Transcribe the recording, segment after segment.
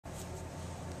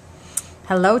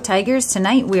Hello Tigers,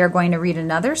 tonight we are going to read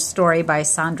another story by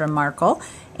Sandra Markle,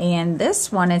 and this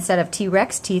one, instead of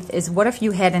T-Rex teeth, is what if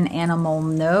you had an animal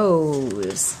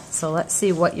nose? So let's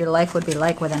see what your life would be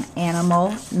like with an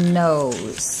animal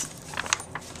nose.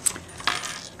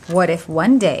 What if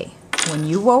one day, when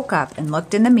you woke up and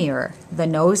looked in the mirror, the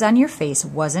nose on your face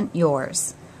wasn't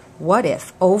yours? What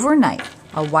if, overnight,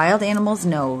 a wild animal's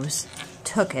nose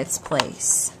took its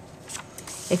place?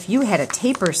 If you had a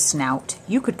tapir snout,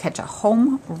 you could catch a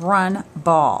home run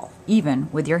ball, even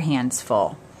with your hands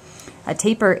full. A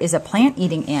tapir is a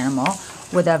plant-eating animal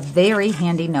with a very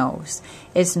handy nose.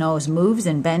 Its nose moves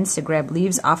and bends to grab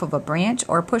leaves off of a branch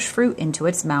or push fruit into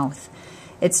its mouth.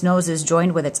 Its nose is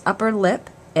joined with its upper lip.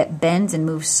 It bends and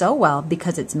moves so well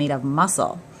because it's made of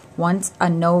muscle. Once a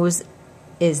nose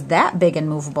is that big and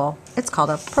movable, it's called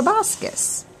a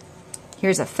proboscis.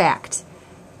 Here's a fact.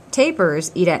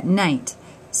 Tapirs eat at night,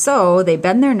 so they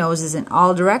bend their noses in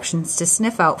all directions to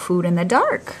sniff out food in the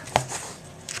dark.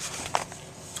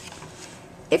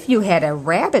 If you had a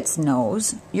rabbit's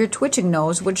nose, your twitching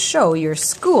nose would show your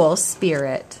school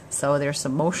spirit. So there's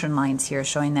some motion lines here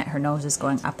showing that her nose is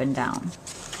going up and down.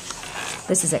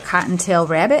 This is a cottontail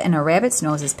rabbit, and a rabbit's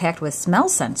nose is packed with smell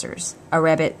sensors.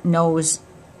 Rabbit noses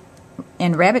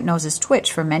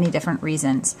twitch for many different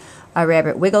reasons. A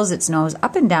rabbit wiggles its nose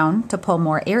up and down to pull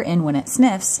more air in when it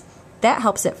sniffs. That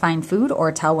helps it find food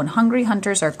or tell when hungry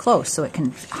hunters are close so it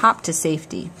can hop to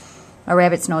safety. A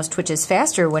rabbit's nose twitches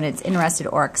faster when it's interested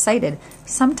or excited,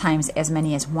 sometimes as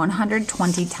many as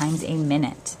 120 times a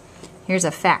minute. Here's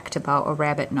a fact about a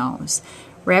rabbit nose.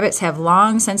 Rabbits have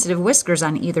long, sensitive whiskers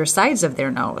on either sides of their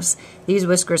nose. These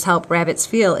whiskers help rabbits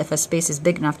feel if a space is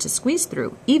big enough to squeeze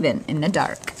through, even in the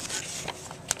dark.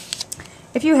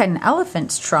 If you had an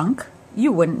elephant's trunk,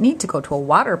 you wouldn't need to go to a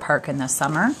water park in the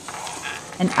summer.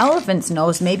 An elephant's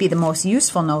nose may be the most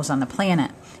useful nose on the planet.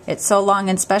 It's so long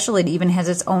and special it even has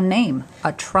its own name,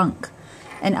 a trunk.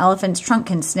 An elephant's trunk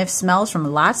can sniff smells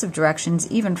from lots of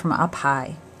directions, even from up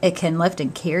high. It can lift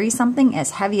and carry something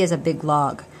as heavy as a big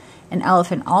log. An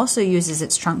elephant also uses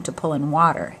its trunk to pull in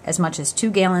water, as much as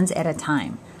 2 gallons at a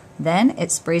time. Then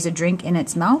it sprays a drink in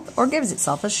its mouth or gives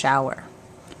itself a shower.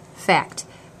 Fact: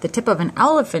 the tip of an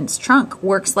elephant's trunk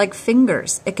works like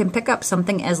fingers. It can pick up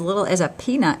something as little as a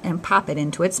peanut and pop it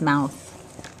into its mouth.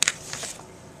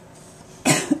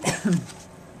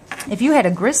 If you had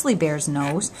a grizzly bear's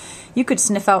nose, you could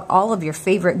sniff out all of your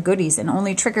favorite goodies and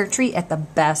only trick or treat at the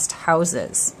best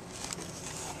houses.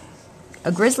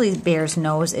 A grizzly bear's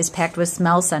nose is packed with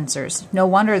smell sensors. No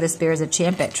wonder this bear is a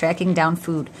champ at tracking down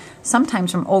food,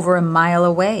 sometimes from over a mile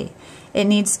away. It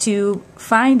needs to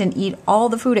find and eat all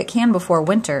the food it can before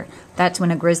winter. That's when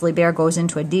a grizzly bear goes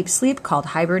into a deep sleep called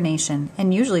hibernation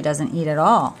and usually doesn't eat at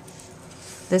all.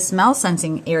 The smell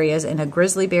sensing areas in a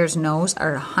grizzly bear's nose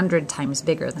are 100 times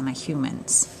bigger than a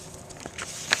human's.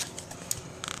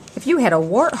 If you had a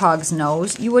warthog's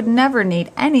nose, you would never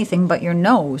need anything but your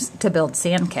nose to build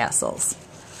sandcastles.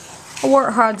 A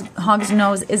warthog's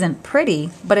nose isn't pretty,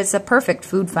 but it's a perfect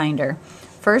food finder.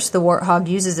 First, the warthog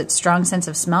uses its strong sense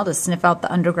of smell to sniff out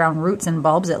the underground roots and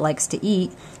bulbs it likes to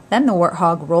eat. Then the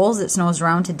warthog rolls its nose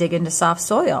around to dig into soft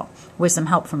soil, with some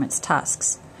help from its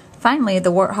tusks. Finally,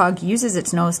 the warthog uses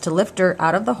its nose to lift dirt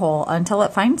out of the hole until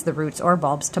it finds the roots or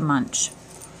bulbs to munch.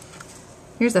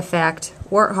 Here's a fact.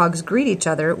 Warthogs greet each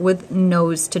other with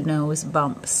nose-to-nose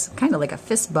bumps. Kind of like a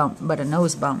fist bump, but a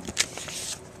nose bump.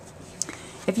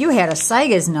 If you had a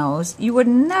saiga's nose, you would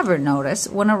never notice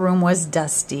when a room was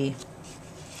dusty.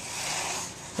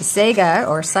 A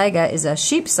saiga is a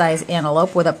sheep-sized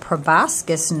antelope with a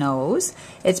proboscis nose.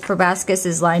 Its proboscis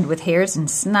is lined with hairs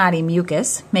and snotty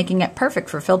mucus, making it perfect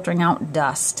for filtering out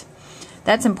dust.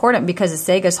 That's important because a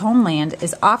saiga's homeland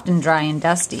is often dry and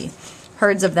dusty.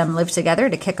 Herds of them live together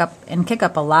to kick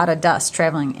up a lot of dust,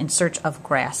 traveling in search of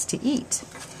grass to eat.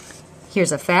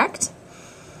 Here's a fact.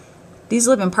 These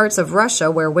live in parts of Russia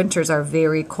where winters are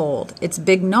very cold. Its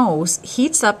big nose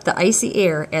heats up the icy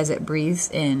air as it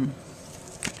breathes in.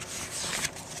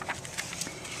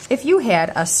 If you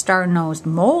had a star-nosed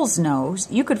mole's nose,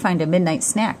 you could find a midnight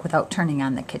snack without turning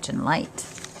on the kitchen light.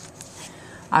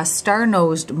 A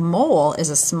star-nosed mole is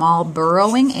a small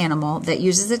burrowing animal that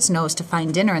uses its nose to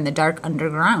find dinner in the dark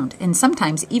underground, and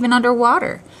sometimes even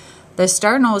underwater. The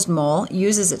star-nosed mole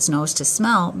uses its nose to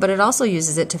smell, but it also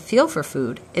uses it to feel for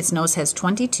food. Its nose has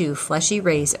 22 fleshy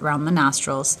rays around the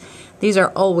nostrils. These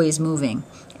are always moving,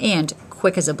 and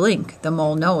quick as a blink, the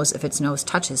mole knows if its nose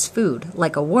touches food,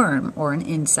 like a worm or an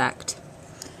insect.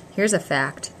 Here's a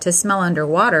fact. To smell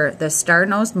underwater, the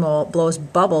star-nosed mole blows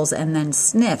bubbles and then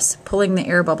sniffs, pulling the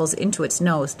air bubbles into its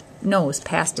nose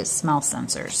past its smell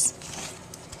sensors.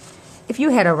 If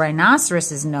you had a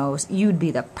rhinoceros's nose, you'd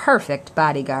be the perfect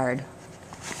bodyguard.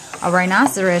 A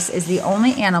rhinoceros is the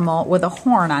only animal with a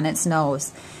horn on its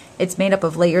nose. It's made up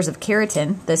of layers of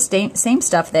keratin, the same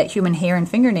stuff that human hair and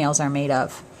fingernails are made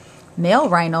of. Male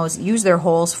rhinos use their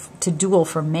holes to duel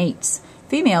for mates.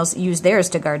 Females use theirs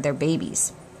to guard their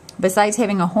babies. Besides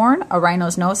having a horn, a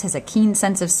rhino's nose has a keen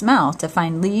sense of smell to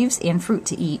find leaves and fruit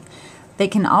to eat. They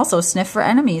can also sniff for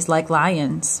enemies like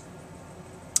lions.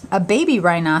 A baby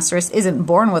rhinoceros isn't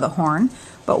born with a horn,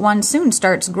 but one soon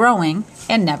starts growing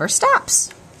and never stops.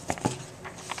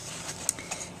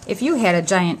 If you had a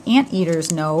giant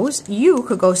anteater's nose, you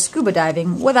could go scuba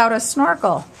diving without a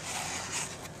snorkel.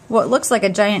 What looks like a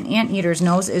giant anteater's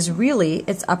nose is really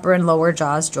its upper and lower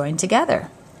jaws joined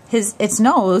together. Its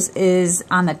nose is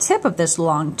on the tip of this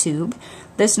long tube.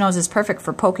 This nose is perfect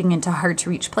for poking into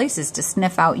hard-to-reach places to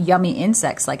sniff out yummy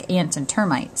insects like ants and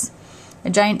termites. A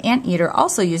giant anteater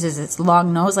also uses its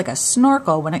long nose like a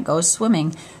snorkel when it goes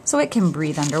swimming, so it can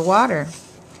breathe underwater.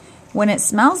 When it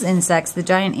smells insects, the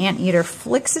giant anteater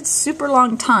flicks its super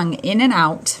long tongue in and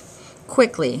out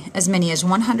quickly, as many as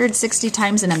 160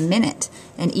 times in a minute,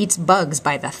 and eats bugs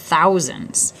by the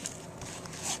thousands.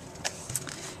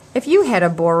 If you had a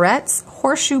boret's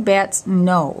horseshoe bat's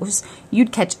nose,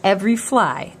 you'd catch every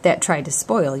fly that tried to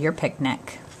spoil your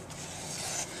picnic.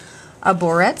 A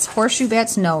boret's horseshoe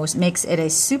bat's nose makes it a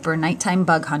super nighttime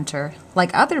bug hunter.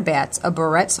 Like other bats, a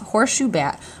boret's horseshoe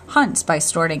bat hunts by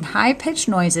snorting high-pitched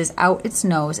noises out its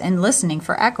nose and listening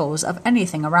for echoes of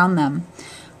anything around them.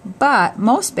 But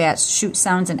most bats shoot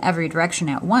sounds in every direction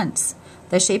at once.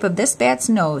 The shape of this bat's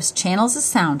nose channels the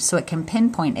sound so it can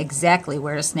pinpoint exactly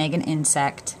where to snag an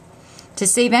insect. To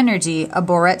save energy, a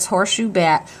boret's horseshoe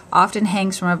bat often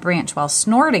hangs from a branch while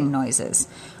snorting noises.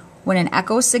 When an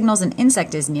echo signals an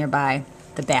insect is nearby,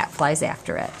 the bat flies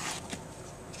after it.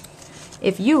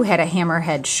 If you had a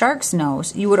hammerhead shark's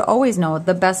nose, you would always know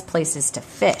the best places to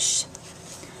fish.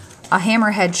 A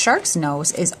hammerhead shark's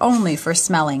nose is only for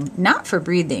smelling, not for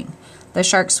breathing. The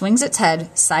shark swings its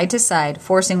head side to side,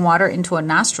 forcing water into a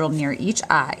nostril near each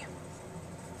eye.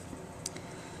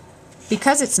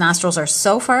 Because its nostrils are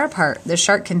so far apart, the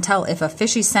shark can tell if a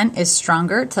fishy scent is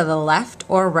stronger to the left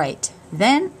or right.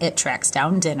 Then it tracks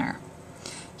down dinner.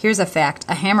 Here's a fact: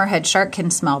 a hammerhead shark can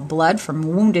smell blood from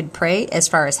wounded prey as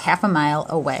far as half a mile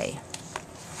away.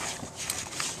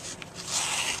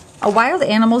 A wild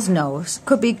animal's nose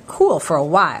could be cool for a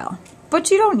while, but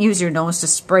you don't use your nose to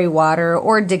spray water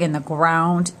or dig in the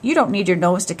ground. You don't need your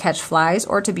nose to catch flies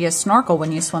or to be a snorkel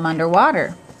when you swim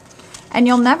underwater. And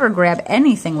you'll never grab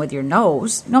anything with your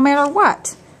nose, no matter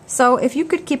what. So if you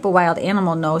could keep a wild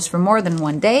animal nose for more than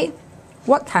one day,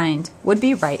 what kind would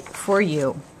be right for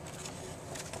you?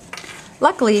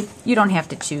 Luckily, you don't have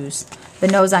to choose. The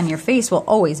nose on your face will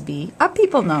always be a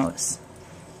people nose.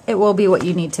 It will be what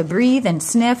you need to breathe and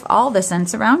sniff all the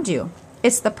scents around you.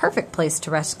 It's the perfect place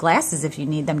to rest glasses if you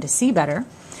need them to see better.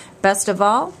 Best of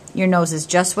all, your nose is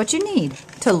just what you need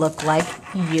to look like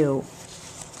you.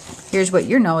 Here's what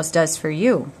your nose does for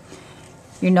you.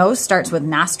 Your nose starts with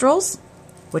nostrils,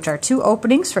 which are two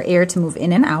openings for air to move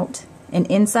in and out. And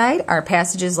inside are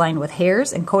passages lined with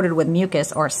hairs and coated with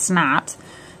mucus or snot.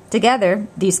 Together,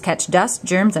 these catch dust,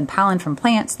 germs, and pollen from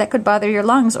plants that could bother your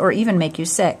lungs or even make you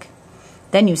sick.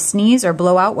 Then you sneeze or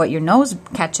blow out what your nose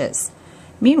catches.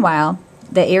 Meanwhile,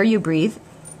 the air you breathe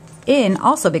in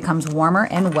also becomes warmer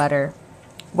and wetter.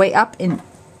 Way up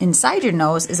inside your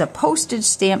nose is a postage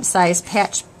stamp size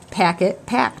packet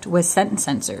packed with scent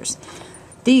sensors.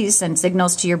 These send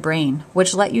signals to your brain,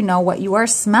 which let you know what you are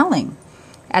smelling.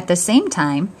 At the same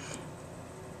time,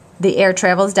 the air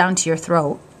travels down to your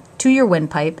throat, to your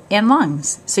windpipe, and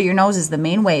lungs. So your nose is the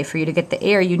main way for you to get the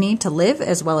air you need to live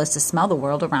as well as to smell the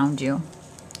world around you.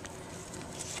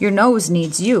 Your nose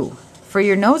needs you. For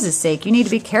your nose's sake, you need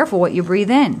to be careful what you breathe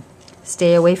in.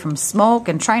 Stay away from smoke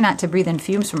and try not to breathe in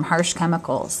fumes from harsh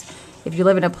chemicals. If you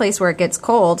live in a place where it gets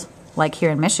cold, like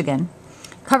here in Michigan,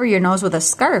 cover your nose with a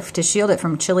scarf to shield it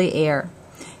from chilly air.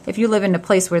 If you live in a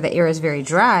place where the air is very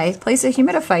dry, place a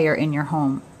humidifier in your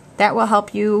home. That will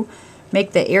help you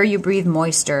make the air you breathe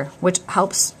moister, which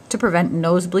helps to prevent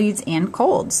nosebleeds and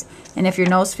colds. And if your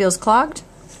nose feels clogged,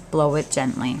 blow it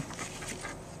gently.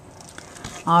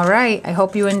 All right, I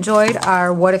hope you enjoyed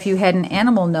our What If You Had an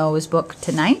Animal Nose book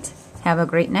tonight. Have a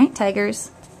great night,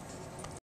 Tigers.